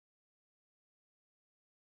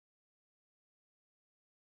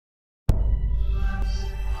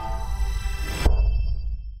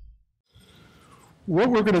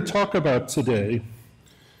What we're going to talk about today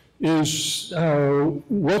is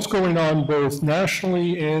what's going on both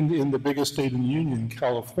nationally and in the biggest state in the Union,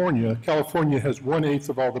 California. California has 1/8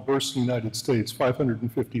 of all the births in the United States,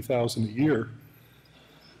 550,000 a year.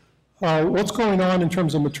 What's going on in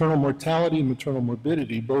terms of maternal mortality and maternal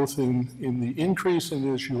morbidity, both in the increase,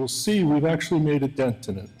 and as you will see, we've actually made a dent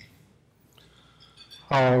in it.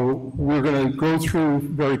 We're going to go through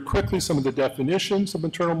very quickly some of the definitions of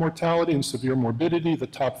maternal mortality and severe morbidity, the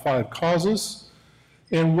top 5 causes,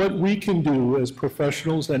 and what we can do as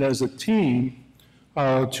professionals and as a team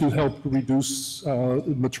to help reduce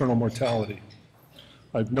maternal mortality.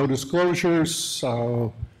 I've no disclosures.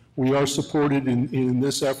 We are supported in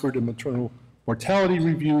this effort in maternal mortality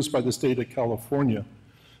reviews by the state of California.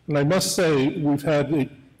 And I must say, we've had,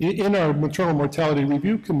 in our maternal mortality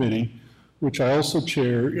review committee, which I also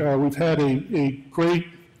chair, we've had a great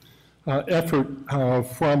effort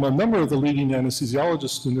from a number of the leading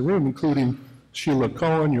anesthesiologists in the room, including Sheila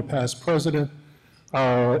Cohen, your past president,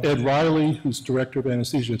 Ed Riley, who's director of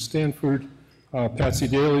anesthesia at Stanford, Patsy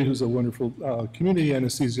Daly, who's a wonderful community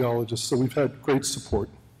anesthesiologist, so we've had great support.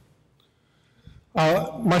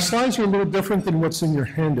 My slides are a little different than what's in your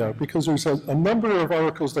handout because there's a number of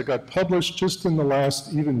articles that got published just in the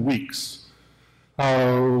last even weeks.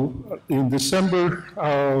 In December,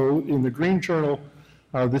 in the Green Journal,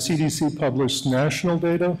 the CDC published national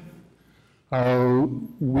data.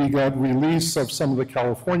 We got release of some of the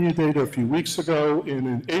California data a few weeks ago, and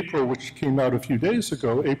in April, which came out a few days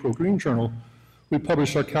ago, April Green Journal, we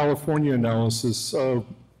published our California analysis of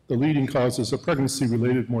the leading causes of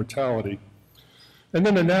pregnancy-related mortality. And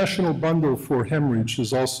then a national bundle for hemorrhage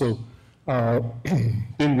has also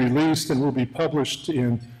been released and will be published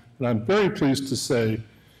in, and I'm very pleased to say,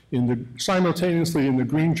 simultaneously in the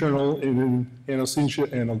Green Journal, in Anesthesia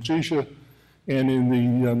and Analgesia, and in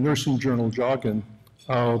the nursing journal Joggin,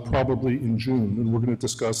 probably in June, and we're going to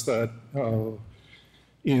discuss that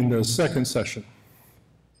in the second session.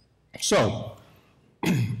 So,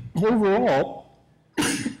 overall,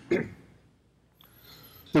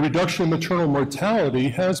 the reduction in maternal mortality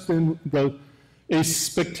has been a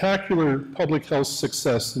spectacular public health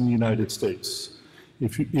success in the United States.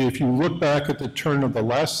 If you look back at the turn of the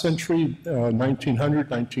last century, 1900,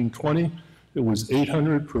 1920, it was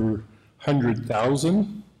 800 per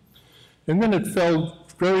 100,000. And then it fell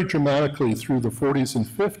very dramatically through the 40s and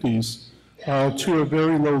 50s to a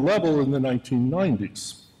very low level in the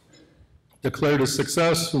 1990s. Declared a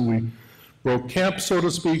success, and we broke camp, so to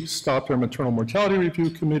speak, stopped our maternal mortality review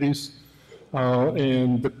committees,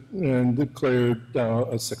 and declared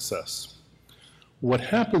a success. What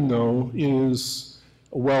happened, though, is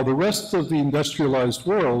while the rest of the industrialized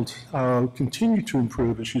world continued to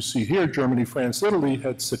improve, as you see here, Germany, France, Italy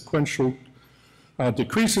had sequential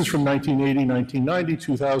decreases from 1980, 1990,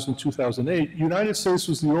 2000, 2008. United States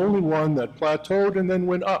was the only one that plateaued and then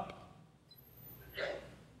went up.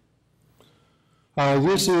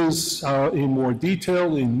 This is in more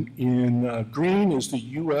detail. In green is the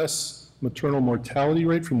US maternal mortality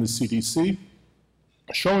rate from the CDC,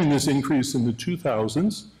 showing this increase in the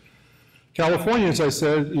 2000s. California, as I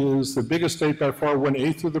said, is the biggest state by far,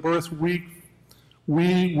 1/8 of the birth. We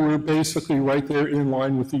were basically right there in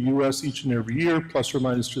line with the US each and every year, plus or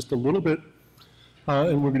minus just a little bit,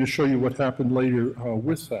 and we're going to show you what happened later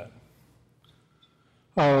with that.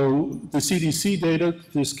 The CDC data,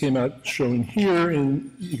 this came out showing here,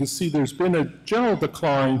 and you can see there's been a general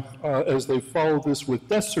decline as they follow this with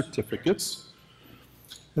death certificates.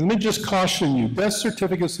 And let me just caution you, death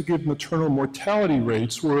certificates that give maternal mortality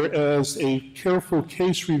rates, whereas a careful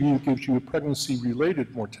case review gives you a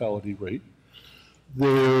pregnancy-related mortality rate.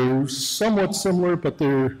 They're somewhat similar, but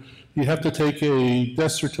you have to take a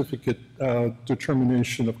death certificate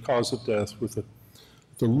determination of cause of death with a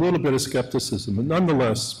little bit of skepticism. But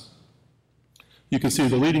nonetheless, you can see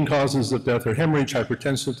the leading causes of death are hemorrhage,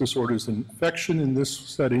 hypertensive disorders, infection in this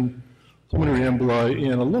setting, pulmonary emboli,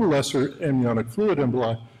 and a little lesser amniotic fluid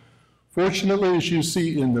emboli. Fortunately, as you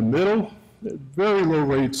see in the middle, very low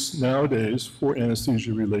rates nowadays for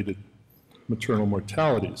anesthesia-related maternal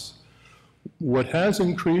mortalities. What has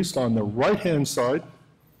increased on the right-hand side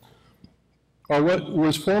are what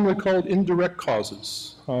was formerly called indirect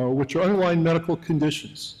causes, which are underlying medical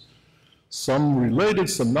conditions. Some related,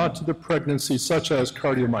 some not to the pregnancy, such as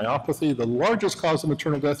cardiomyopathy. The largest cause of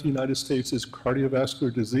maternal death in the United States is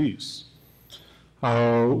cardiovascular disease,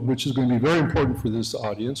 which is going to be very important for this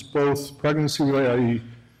audience, both pregnancy-related,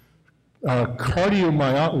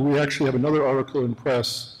 cardiomyopathy. We actually have another article in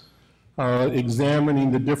press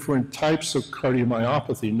examining the different types of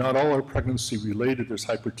cardiomyopathy. Not all are pregnancy related. There's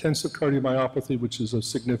hypertensive cardiomyopathy, which is a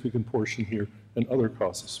significant portion here, and other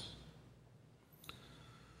causes.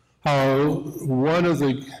 One of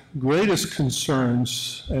the greatest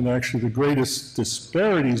concerns, and actually the greatest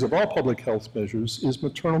disparities of all public health measures, is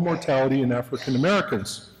maternal mortality in African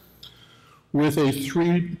Americans, with a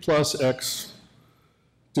 3+X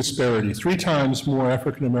disparity. 3 times more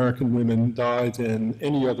African American women die than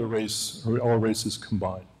any other race, or all races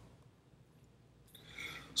combined.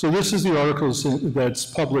 So this is the article that's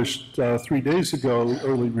published 3 days ago,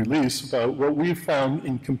 early release, about what we found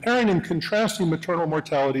in comparing and contrasting maternal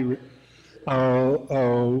mortality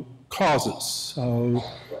causes.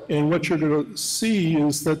 And what you're going to see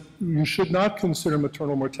is that you should not consider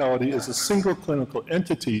maternal mortality as a single clinical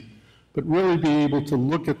entity, but really be able to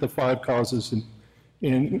look at the 5 causes, and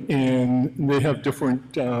they have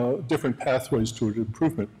different pathways toward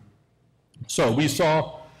improvement. So we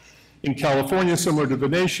saw in California, similar to the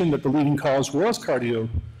nation, that the leading cause was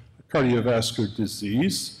cardiovascular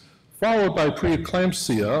disease, followed by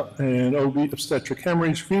preeclampsia and obstetric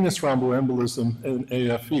hemorrhage, venous thromboembolism, and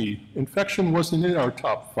AFE. Infection wasn't in our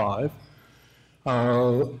top 5,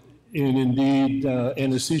 and indeed,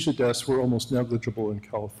 anesthesia deaths were almost negligible in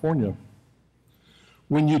California.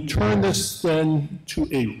 When you turn this then to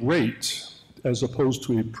a rate, as opposed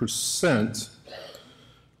to a percent,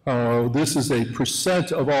 this is a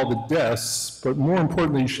percent of all the deaths, but more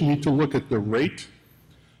importantly, you need to look at the rate,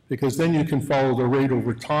 because then you can follow the rate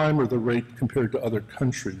over time or the rate compared to other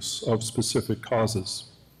countries of specific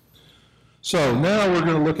causes. So now we're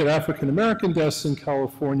going to look at African American deaths in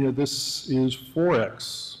California. This is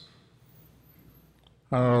 4X.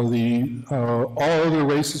 All other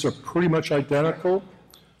races are pretty much identical.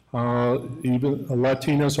 Even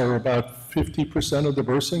Latinas are about 50% of the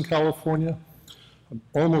births in California.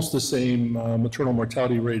 Almost the same maternal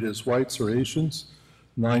mortality rate as whites or Asians,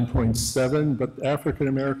 9.7, but African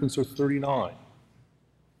Americans are 39.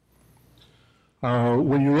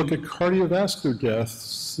 When you look at cardiovascular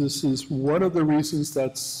deaths, this is one of the reasons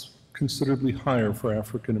that's considerably higher for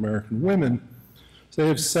African American women. So they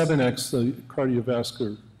have 7X the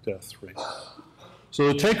cardiovascular death rate. So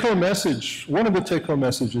the take-home message, one of the take-home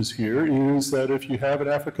messages here is that if you have an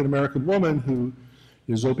African American woman who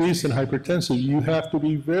is obese and hypertensive, you have to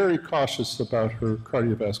be very cautious about her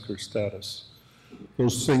cardiovascular status.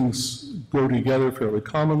 Those things go together fairly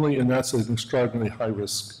commonly, and that's an extraordinarily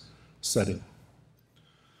high-risk setting.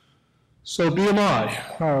 So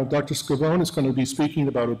BMI, Dr. Scavone is going to be speaking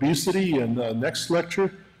about obesity in the next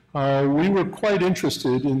lecture. We were quite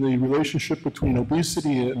interested in the relationship between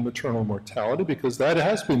obesity and maternal mortality, because that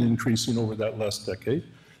has been increasing over that last decade.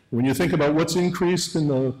 When you think about what's increased in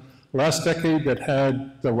the last decade that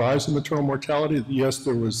had the rise in maternal mortality, yes,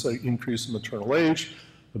 there was an increase in maternal age,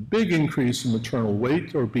 a big increase in maternal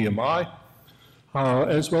weight, or BMI,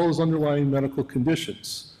 as well as underlying medical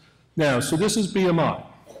conditions. Now, so this is BMI.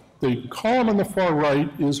 The column on the far right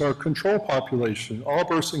is our control population, all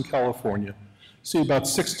births in California. See about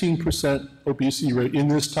 16% obesity rate in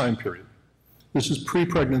this time period. This is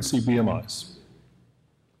pre-pregnancy BMIs.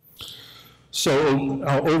 So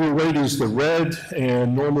overweight is the red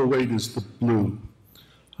and normal weight is the blue.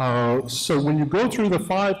 So when you go through the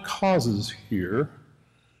 5 causes here,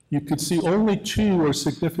 you could see only 2 are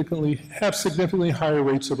have significantly higher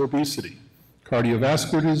rates of obesity.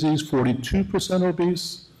 Cardiovascular disease, 42%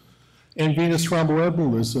 obese, and venous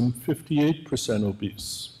thromboembolism, 58%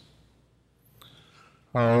 obese.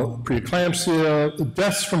 Preeclampsia,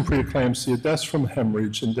 deaths from preeclampsia, deaths from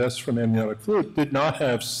hemorrhage, and deaths from amniotic fluid did not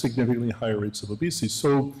have significantly higher rates of obesity.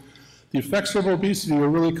 So the effects of obesity are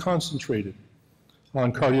really concentrated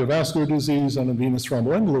on cardiovascular disease, on venous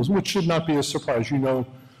thromboembolism, which should not be a surprise. You know,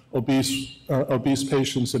 obese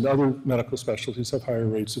patients and other medical specialties have higher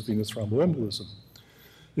rates of venous thromboembolism.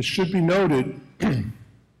 It should be noted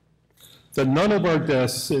that none of our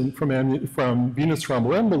deaths from venous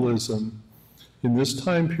thromboembolism in this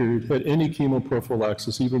time period had any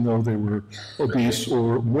chemoprophylaxis, even though they were obese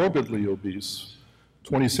or morbidly obese.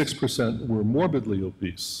 26% were morbidly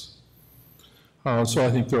obese. So I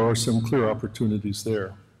think there are some clear opportunities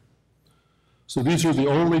there. So these are the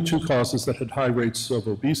only 2 causes that had high rates of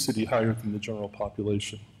obesity, higher than the general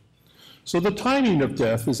population. So the timing of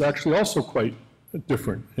death is actually also quite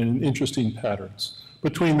different and interesting patterns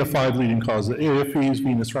between the 5 leading causes: AFEs,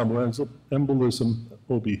 venous thromboembolism,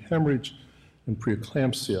 OB hemorrhage, and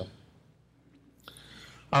preeclampsia.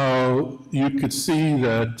 You could see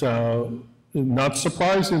that, not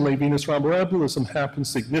surprisingly, venous thromboembolism happens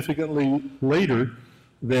significantly later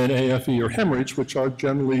than AFE or hemorrhage, which are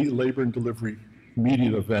generally labor and delivery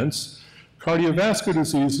immediate events. Cardiovascular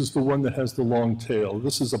disease is the one that has the long tail.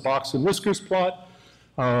 This is a box and whiskers plot,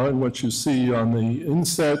 and what you see on the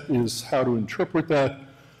inset is how to interpret that.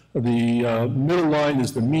 The middle line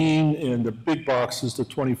is the mean, and the big box is the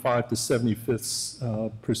 25 to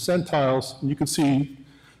 75th percentiles. And you can see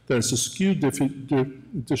that it's a skewed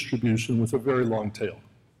distribution with a very long tail.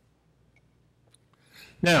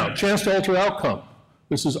 Now, chance to alter outcome.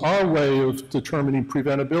 This is our way of determining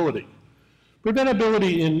preventability.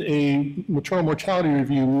 Preventability in a maternal mortality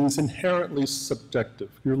review is inherently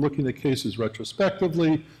subjective. You're looking at cases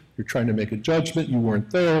retrospectively, you're trying to make a judgment, you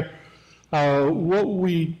weren't there. What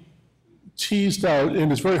we teased out,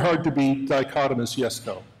 and it's very hard to be dichotomous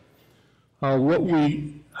yes-no. What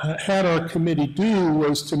we had our committee do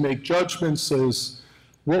was to make judgments as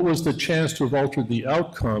what was the chance to have altered the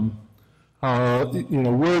outcome.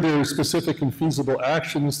 Were there specific and feasible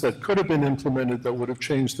actions that could have been implemented that would have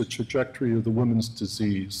changed the trajectory of the woman's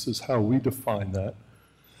disease, is how we define that.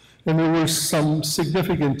 And there were some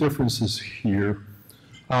significant differences here.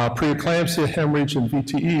 Preeclampsia, hemorrhage, and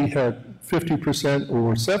VTE had 50%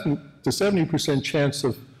 or 7 to 70% chance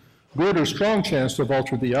of, good or strong chance to have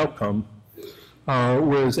altered the outcome,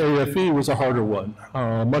 whereas AFE was a harder one,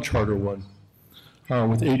 much harder one.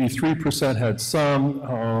 With 83% had some,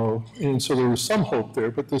 and so there was some hope there,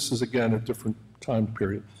 but this is again a different time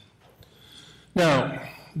period. Now,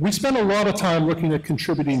 we spent a lot of time looking at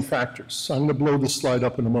contributing factors. I'm going to blow this slide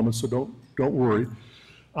up in a moment, so don't worry.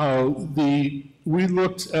 We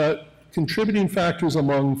looked at contributing factors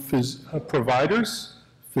among providers,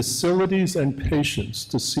 facilities, and patients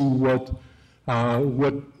to see what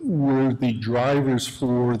were the drivers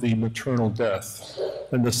for the maternal death.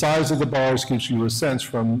 And the size of the bars gives you a sense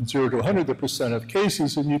from 0 to 100% of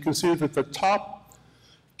cases, and you can see that the top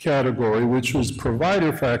category, which was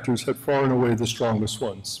provider factors, had far and away the strongest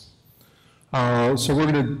ones. So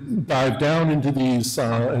we're going to dive down into these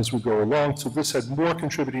as we go along. So this had more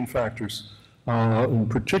contributing factors, in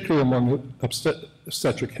particular among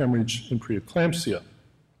obstetric hemorrhage and preeclampsia.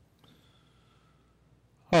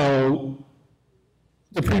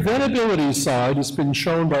 The preventability side has been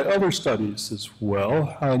shown by other studies as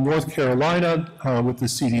well. North Carolina, with the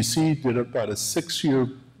CDC, did about a 6-year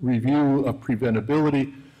review of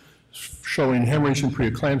preventability, showing hemorrhage and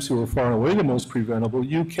preeclampsia were far and away the most preventable.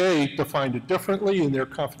 UK defined it differently in their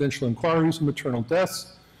confidential inquiries of maternal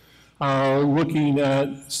deaths, looking at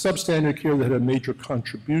substandard care that had a major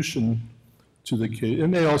contribution to the case.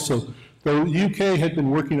 And they also, the UK had been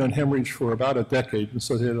working on hemorrhage for about a decade, and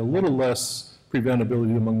so they had a little less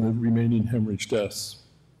preventability among the remaining hemorrhage deaths.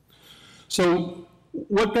 So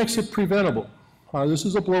what makes it preventable? This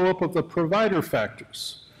is a blow-up of the provider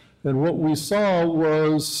factors. And what we saw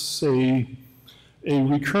was a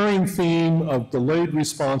recurring theme of delayed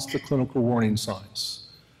response to clinical warning signs.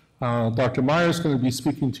 Dr. Meyer is going to be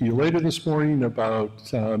speaking to you later this morning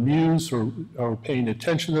about MUSE or paying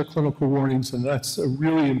attention to clinical warnings, and that's a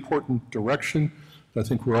really important direction that I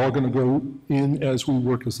think we're all going to go in as we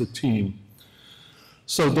work as a team.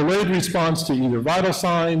 So delayed response to either vital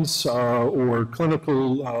signs or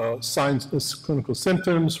clinical signs, clinical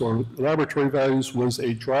symptoms or laboratory values was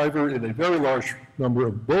a driver in a very large number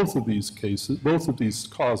of both of these cases, both of these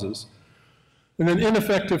causes. And then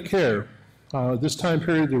ineffective care. This time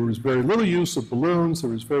period, there was very little use of balloons, there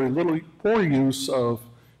was very little poor use of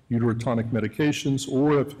uterotonic medications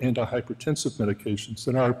or of antihypertensive medications.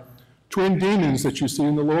 And our twin demons that you see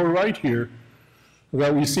in the lower right here,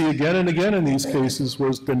 that we see again and again in these cases,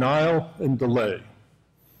 was denial and delay.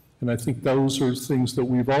 And I think those are things that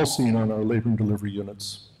we've all seen on our labor and delivery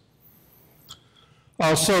units.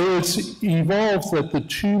 So it's evolved that the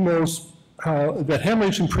two most, that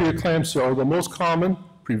hemorrhage and preeclampsia are the most common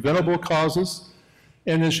preventable causes.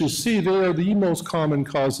 And as you see, they are the most common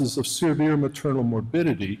causes of severe maternal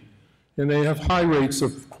morbidity. And they have high rates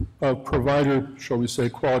of provider, shall we say,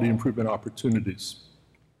 quality improvement opportunities.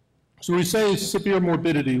 So we say severe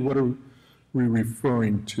morbidity, what are we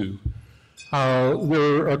referring to? There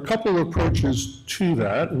are a couple of approaches to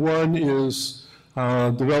that. One is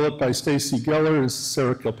developed by Stacy Geller and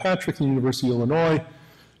Sarah Kilpatrick in the University of Illinois,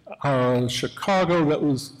 Chicago,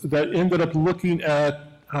 that ended up looking at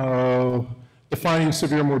defining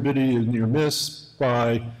severe morbidity as near miss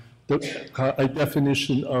by a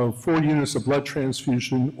definition of 4 units of blood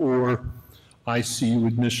transfusion or ICU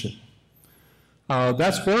admission.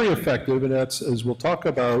 That's very effective, and that's, as we'll talk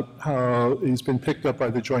about, has been picked up by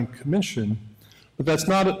the Joint Commission, but that's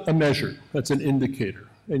not a measure, that's an indicator.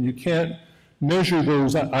 And you can't measure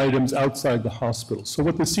those items outside the hospital. So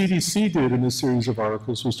what the CDC did in this series of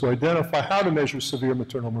articles was to identify how to measure severe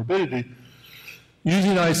maternal morbidity.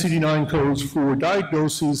 using ICD-9 codes for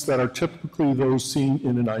diagnoses that are typically those seen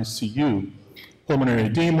in an ICU. Pulmonary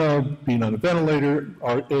edema, being on a ventilator,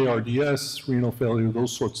 ARDS, renal failure,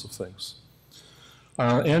 those sorts of things.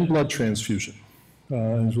 And blood transfusion.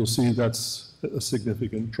 As we'll see, that's a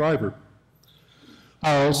significant driver.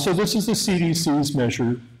 So this is the CDC's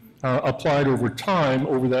measure applied over time,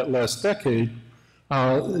 over that last decade.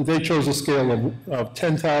 They chose a scale of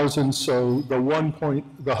 10,000, so the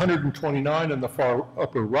 129 on the far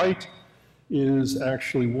upper right is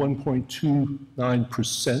actually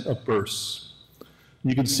 1.29% of births.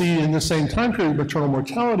 You can see in the same time period, maternal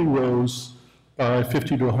mortality rose by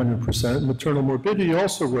 50 to 100%. Maternal morbidity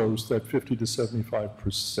also rose that 50 to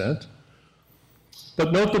 75%.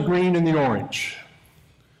 But note the green and the orange.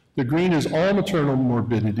 The green is all maternal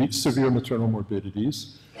morbidity, severe maternal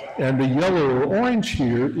morbidities, and the yellow or orange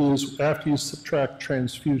here is after you subtract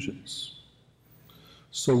transfusions.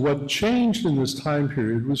 So what changed in this time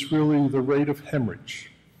period was really the rate of hemorrhage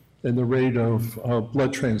and the rate of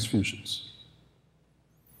blood transfusions.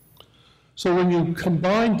 So when you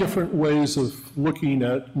combine different ways of looking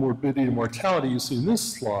at morbidity and mortality, you see in this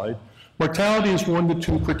slide, mortality is 1 to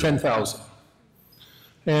 2 per 10,000.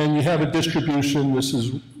 And you have a distribution, this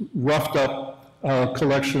is roughed up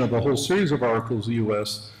collection of a whole series of articles in the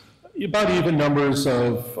US, about even numbers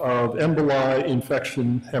of emboli,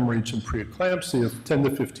 infection, hemorrhage, and preeclampsia of 10 to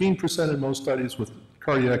 15% in most studies, with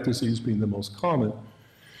cardiac disease being the most common.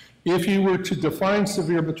 If you were to define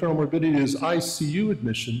severe maternal morbidity as ICU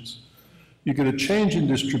admissions, you get a change in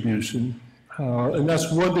distribution, and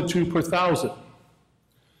that's 1 to 2 per 1,000.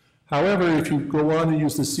 However, if you go on and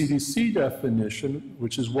use the CDC definition,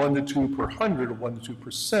 which is 1 to 2 per 100, or 1 to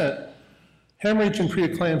 2%, hemorrhage and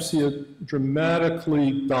preeclampsia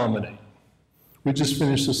dramatically dominate. We just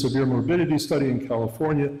finished a severe morbidity study in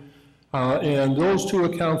California, and those two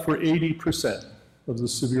account for 80% of the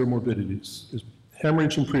severe morbidities, is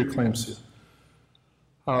hemorrhage and preeclampsia.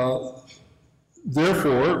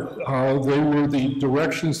 Therefore, they were the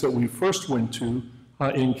directions that we first went to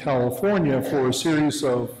in California for a series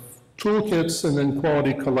of toolkits and then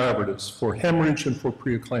quality collaboratives for hemorrhage and for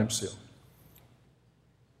preeclampsia.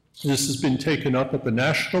 This has been taken up at the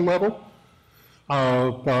national level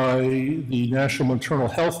by the National Maternal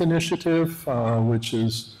Health Initiative, which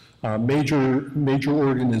is major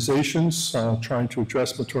organizations trying to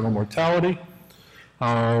address maternal mortality.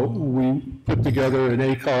 We put together an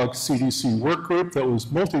ACOG CDC work group that was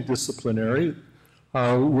multidisciplinary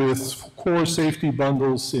with core safety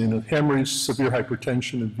bundles in hemorrhage, severe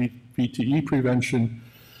hypertension, and VTE prevention,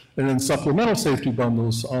 and then supplemental safety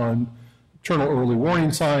bundles on maternal early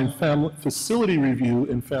warning sign, facility review,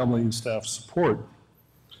 and family and staff support.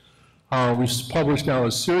 We've published now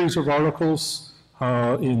a series of articles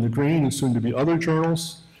in the green and soon to be other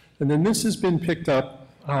journals, and then this has been picked up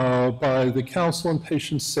by the Council on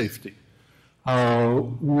Patient Safety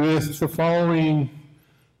with the following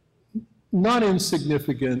not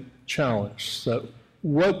insignificant challenge, that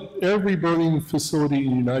what every birthing facility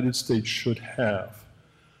in the United States should have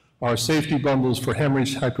are safety bundles for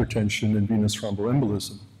hemorrhage, hypertension, and venous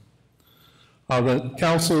thromboembolism. The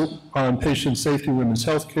Council on Patient Safety and Women's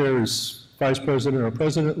Healthcare is vice president or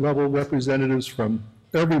president level representatives from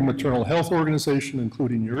every maternal health organization,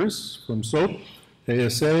 including yours, from SOAP,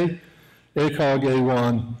 ASA, ACOG,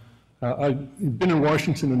 A1. I've been in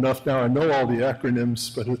Washington enough now, I know all the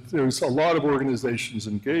acronyms, but there's a lot of organizations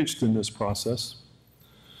engaged in this process.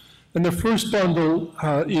 And the first bundle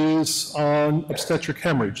is on obstetric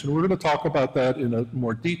hemorrhage, and we're going to talk about that in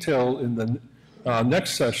more detail in the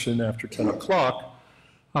next session after 10 o'clock.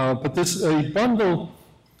 But this bundle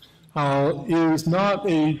is not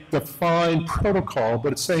a defined protocol,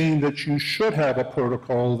 but it's saying that you should have a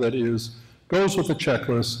protocol that goes with a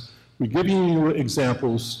checklist. We give you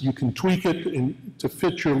examples. You can tweak it to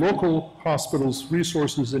fit your local hospital's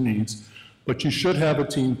resources and needs, but you should have a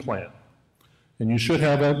team plan. And you should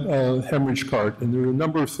have a hemorrhage cart. And there are a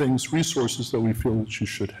number of things, resources that we feel that you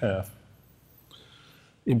should have.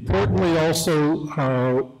 Importantly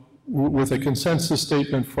also, with a consensus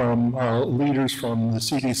statement from leaders from the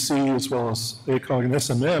CDC as well as ACOG and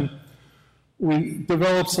SMM, we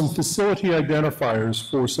developed some facility identifiers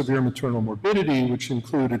for severe maternal morbidity, which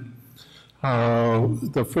included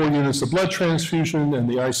the 4 units of blood transfusion and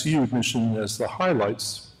the ICU admission as the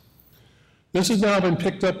highlights. This has now been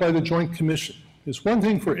picked up by the Joint Commission. It's one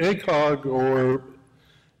thing for ACOG or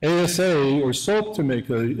ASA or SOAP to make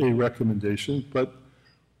a recommendation, but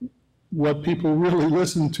what people really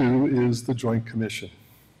listen to is the Joint Commission.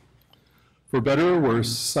 For better or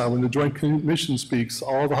worse, when the Joint Commission speaks,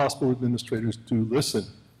 all the hospital administrators do listen.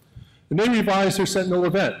 And they revise their Sentinel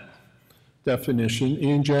event. definition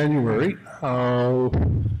in January.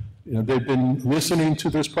 They've been listening to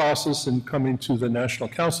this process and coming to the National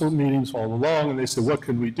Council meetings all along, and they said, what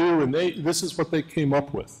can we do? And this is what they came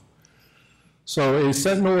up with. So a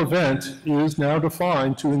sentinel event is now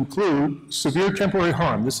defined to include severe temporary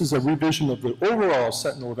harm. This is a revision of the overall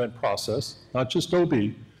sentinel event process, not just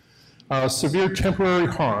OB. Severe temporary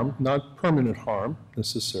harm, not permanent harm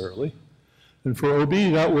necessarily. And for OB,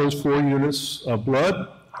 that was 4 units of blood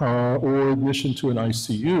or admission to an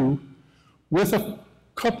ICU, with a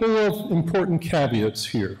couple of important caveats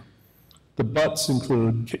here. The buts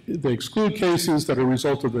include, they exclude cases that are a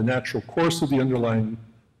result of the natural course of the underlying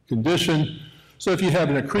condition. So if you have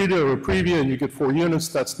an accreta or a previa and you get 4 units,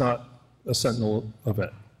 that's not a sentinel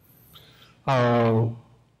event.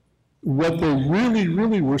 What they really,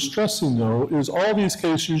 really were stressing, though, is all these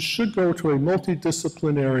cases should go to a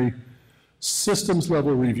multidisciplinary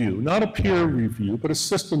systems-level review, not a peer review, but a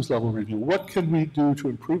systems-level review. What can we do to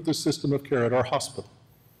improve the system of care at our hospital?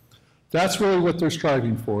 That's really what they're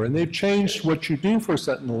striving for, and they've changed what you do for a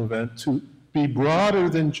sentinel event to be broader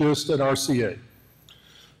than just an RCA.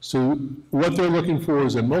 So what they're looking for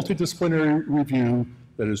is a multidisciplinary review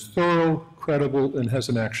that is thorough, credible, and has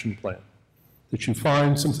an action plan, that you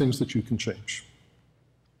find some things that you can change.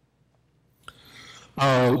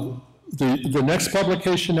 The next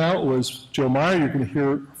publication out was Jill Meyer. You're going to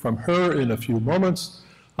hear from her in a few moments,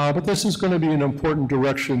 but this is going to be an important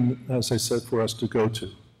direction, as I said, for us to go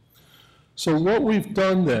to. So what we've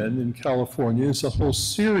done then in California is a whole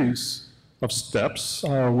series of steps.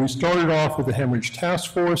 We started off with the hemorrhage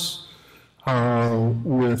task force that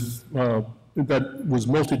was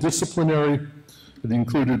multidisciplinary. It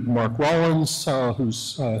included Mark Rollins, who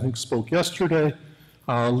I think spoke yesterday,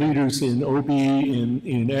 leaders in OB,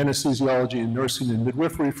 in anesthesiology and nursing and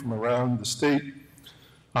midwifery from around the state,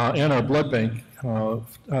 and our blood bank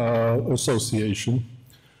association.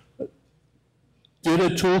 Did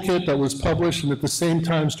a toolkit that was published and at the same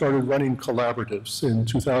time started running collaboratives in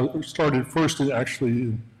 2000, started first actually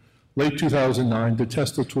in late 2009 to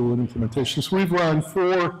test the tool and implementation. So we've run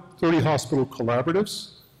 4 30-hospital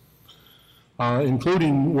collaboratives,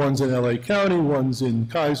 including ones in LA County, ones in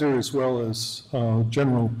Kaiser, as well as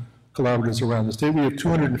general collaboratives around the state. We have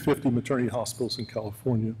 250 maternity hospitals in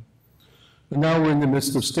California. And now we're in the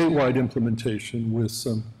midst of statewide implementation with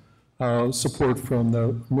some support from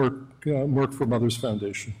the Merck for Mothers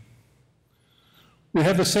Foundation. We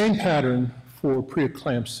have the same pattern for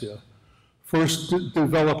preeclampsia. First,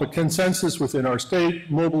 develop a consensus within our state,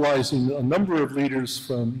 mobilizing a number of leaders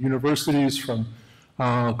from universities, from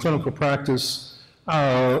clinical practice,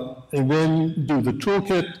 and then do the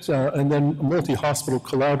toolkit, and then a multi-hospital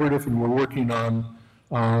collaborative, and we're working on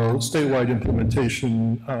statewide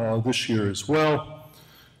implementation this year as well.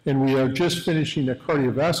 And we are just finishing a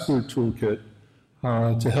cardiovascular toolkit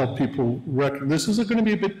to help people recognize. This is going to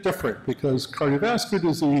be a bit different because cardiovascular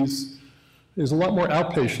disease is a lot more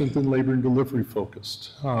outpatient than labor and delivery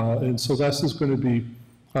focused. And so this is going to be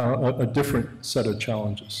a different set of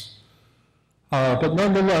challenges. But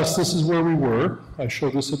nonetheless, this is where we were. I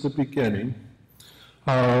showed this at the beginning.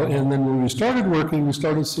 And then when we started working, we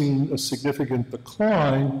started seeing a significant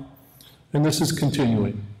decline, and this is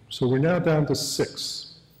continuing. So we're now down to 6.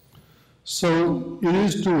 So it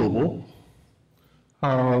is doable.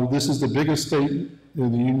 This is the biggest state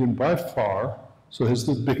in the union by far, so it has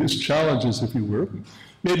the biggest challenges, if you will.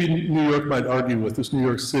 Maybe New York might argue with this. New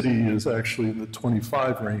York City is actually in the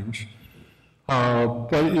 25 range. But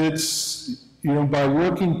it's, by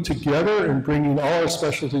working together and bringing all our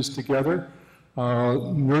specialties together,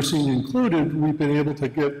 nursing included, we've been able to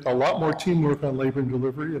get a lot more teamwork on labor and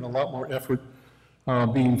delivery and a lot more effort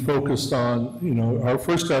being focused on, our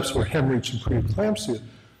first steps were hemorrhage and preeclampsia.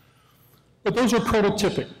 But those are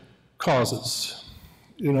prototypic causes.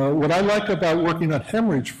 What I like about working on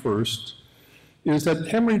hemorrhage first is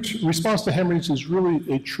that response to hemorrhage is really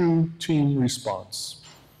a true team response.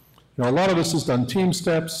 A lot of this is done team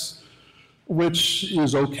steps, which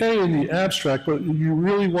is okay in the abstract, but you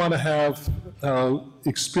really want to have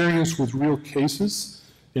experience with real cases.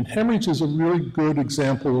 And hemorrhage is a really good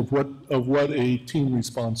example of what a team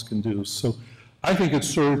response can do. So I think it's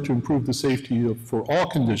served to improve the safety for all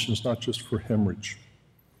conditions, not just for hemorrhage.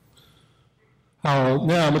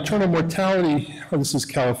 Now, maternal mortality, this is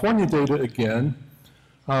California data again,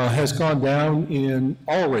 has gone down in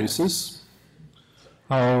all races.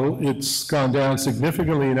 It's gone down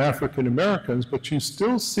significantly in African Americans, but you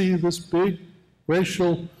still see this big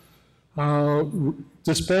racial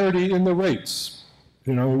disparity in the rates.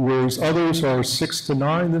 Whereas others are 6 to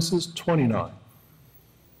 9, this is 29.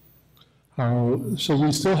 So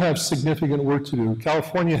we still have significant work to do.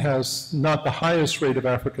 California has not the highest rate of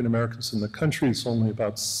African Americans in the country. It's only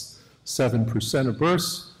about 7% of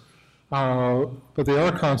births, but they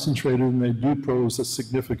are concentrated and they do pose a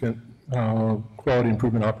significant quality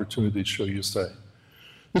improvement opportunity, shall you say.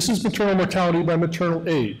 This is maternal mortality by maternal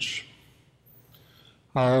age.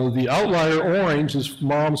 The outlier orange is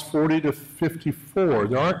moms 40 to 54.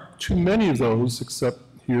 There aren't too many of those except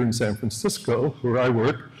here in San Francisco, where I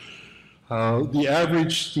work. The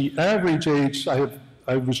average age,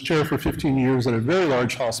 I was chair for 15 years at a very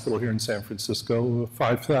large hospital here in San Francisco,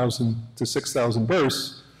 5,000 to 6,000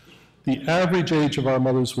 births. The average age of our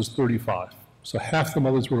mothers was 35. So half the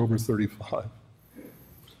mothers were over 35.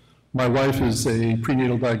 My wife is a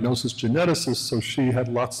prenatal diagnosis geneticist, so she had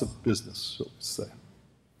lots of business, so to say.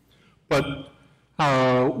 But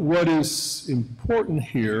what is important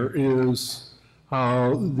here is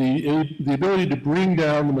the ability to bring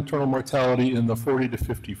down the maternal mortality in the 40 to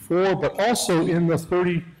 54, but also in the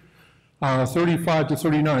 35 to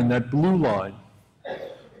 39, that blue line.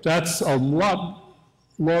 That's a lot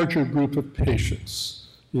larger group of patients,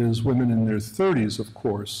 is women in their 30s, of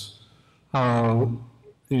course. And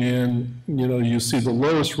you see the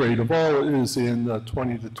lowest rate of all is in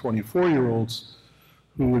 20 to 24-year-olds,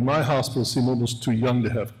 who in my hospital seem almost too young to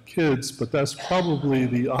have kids, but that's probably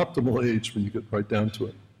the optimal age when you get right down to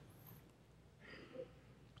it.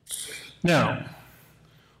 Now,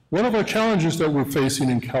 one of our challenges that we're facing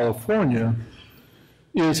in California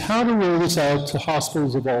is how to roll this out to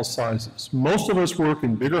hospitals of all sizes. Most of us work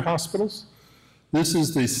in bigger hospitals. This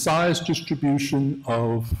is the size distribution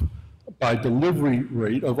by delivery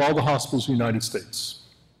rate of all the hospitals in the United States.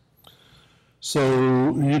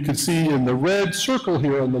 So you can see in the red circle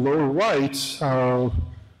here on the lower right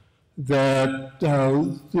that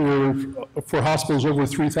for hospitals over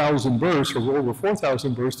 3,000 births or over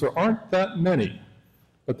 4,000 births, there aren't that many.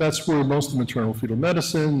 But that's where most of maternal fetal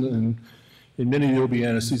medicine and many of the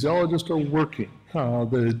OB anesthesiologists are working.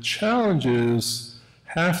 The challenge is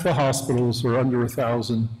half the hospitals are under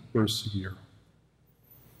 1,000 births a year.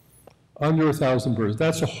 Under 1,000 births.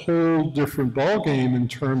 That's a whole different ballgame in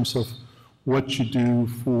terms of what you do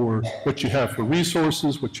for, what you have for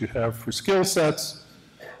resources, what you have for skill sets,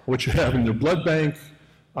 what you have in your blood bank.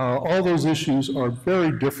 All those issues are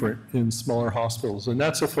very different in smaller hospitals, and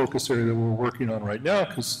that's a focus area that we're working on right now,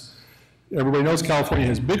 because everybody knows California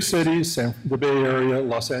has big cities, the Bay Area,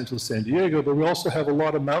 Los Angeles, San Diego, but we also have a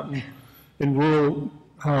lot of mountain and rural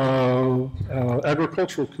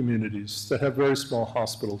agricultural communities that have very small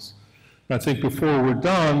hospitals. And I think before we're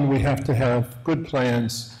done, we have to have good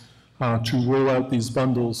plans to roll out these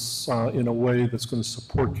bundles in a way that's going to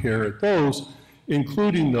support care at those,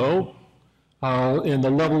 including, though, and the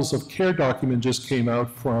levels of care document just came out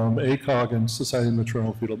from ACOG and Society of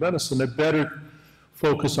Maternal Fetal Medicine that better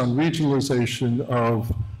focus on regionalization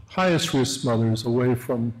of highest risk mothers away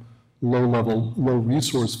from low-level,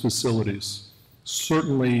 low-resource facilities.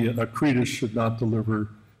 Certainly, a CREDIS should not deliver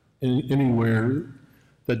anywhere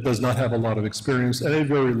that does not have a lot of experience and a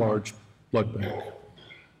very large blood bank.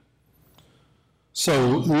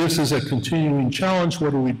 So this is a continuing challenge.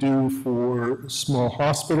 What do we do for small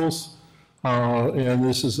hospitals? And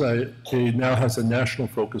this is now has a national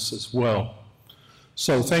focus as well.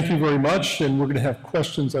 So thank you very much, and we're going to have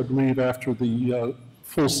questions, I believe, after the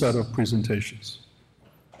full set of presentations.